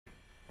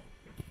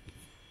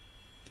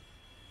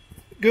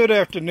Good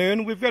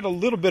afternoon. We've got a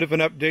little bit of an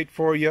update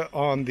for you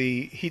on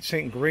the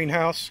heatsink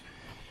greenhouse.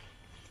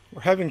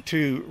 We're having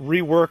to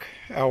rework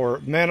our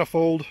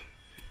manifold.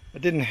 I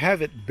didn't have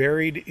it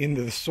buried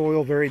into the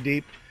soil very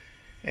deep,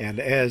 and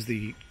as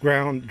the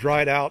ground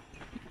dried out,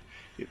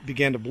 it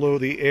began to blow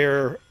the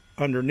air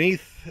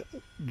underneath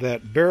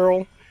that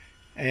barrel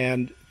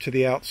and to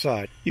the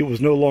outside. It was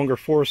no longer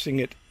forcing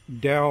it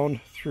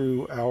down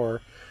through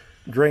our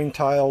drain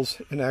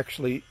tiles and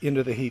actually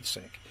into the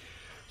heatsink.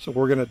 So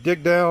we're going to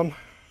dig down,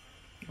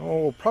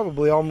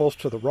 probably almost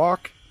to the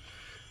rock,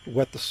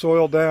 wet the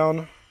soil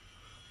down,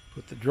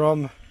 put the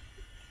drum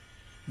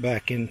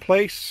back in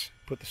place,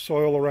 put the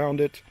soil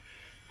around it,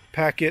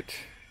 pack it,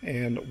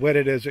 and wet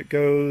it as it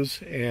goes,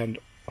 and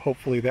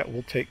hopefully that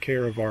will take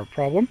care of our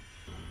problem.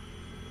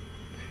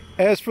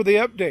 As for the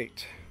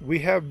update, we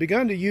have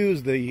begun to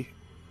use the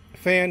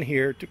fan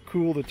here to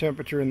cool the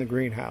temperature in the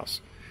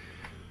greenhouse.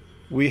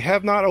 We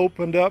have not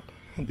opened up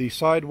the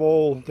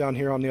sidewall down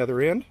here on the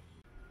other end.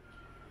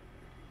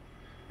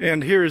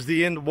 And here's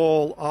the end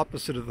wall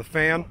opposite of the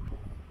fan.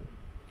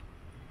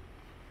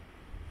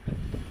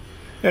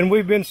 And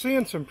we've been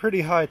seeing some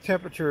pretty high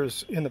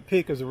temperatures in the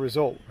peak as a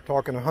result. We're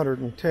talking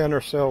 110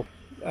 or so.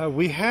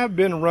 We have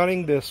been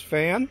running this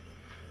fan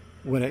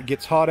when it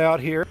gets hot out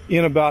here.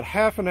 In about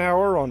half an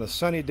hour on a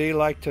sunny day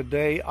like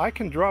today, I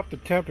can drop the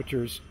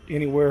temperatures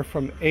anywhere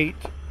from 8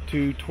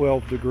 to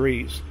 12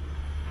 degrees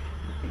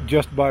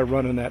just by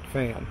running that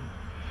fan.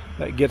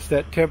 That gets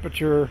that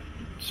temperature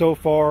so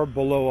far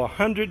below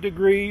 100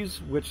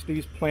 degrees, which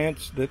these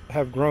plants that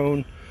have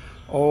grown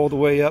all the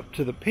way up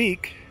to the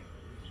peak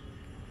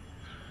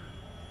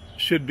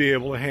should be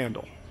able to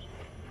handle.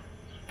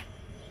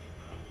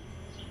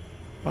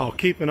 I'll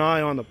keep an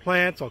eye on the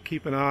plants, I'll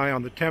keep an eye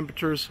on the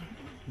temperatures,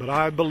 but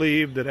I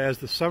believe that as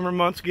the summer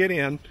months get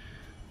in,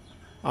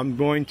 I'm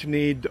going to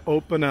need to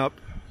open up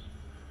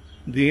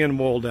the end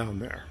wall down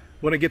there.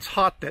 When it gets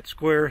hot, that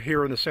square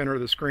here in the center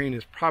of the screen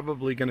is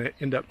probably going to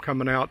end up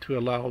coming out to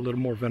allow a little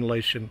more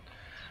ventilation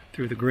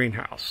through the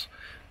greenhouse.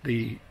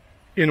 The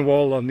end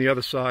wall on the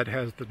other side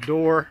has the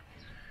door,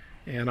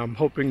 and I'm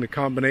hoping the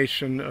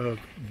combination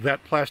of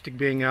that plastic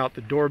being out,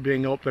 the door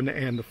being open,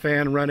 and the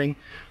fan running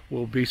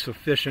will be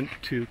sufficient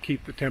to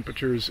keep the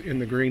temperatures in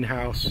the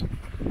greenhouse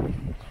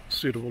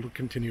suitable to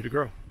continue to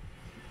grow.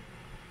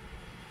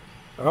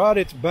 All right,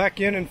 it's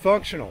back in and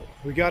functional.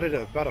 We got it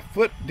about a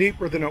foot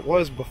deeper than it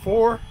was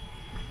before.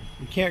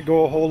 You can't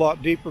go a whole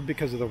lot deeper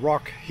because of the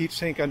rock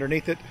heatsink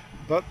underneath it,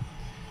 but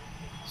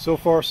so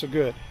far so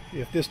good.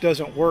 If this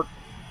doesn't work,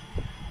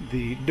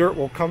 the dirt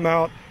will come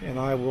out and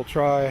I will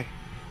try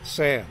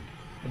sand.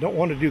 I don't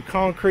want to do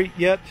concrete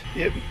yet.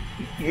 It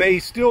may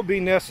still be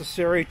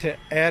necessary to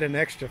add an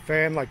extra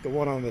fan like the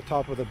one on the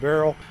top of the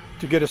barrel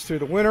to get us through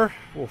the winter.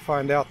 We'll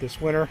find out this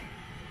winter.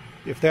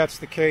 If that's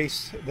the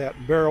case, that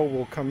barrel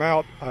will come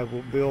out. I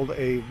will build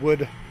a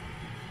wood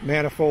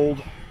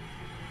manifold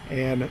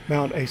and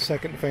mount a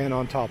second fan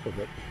on top of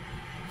it.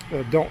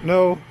 Don't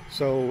know,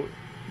 so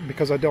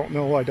because I don't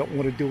know, I don't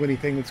want to do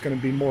anything that's going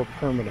to be more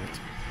permanent.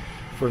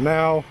 For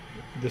now,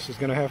 this is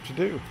going to have to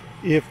do.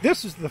 If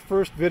this is the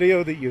first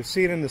video that you've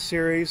seen in the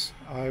series,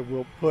 I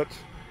will put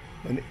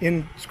an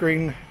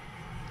in-screen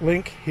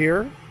link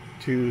here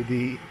to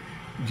the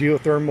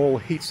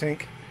geothermal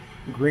heatsink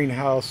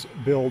greenhouse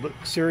build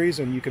series,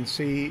 and you can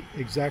see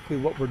exactly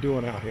what we're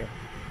doing out here.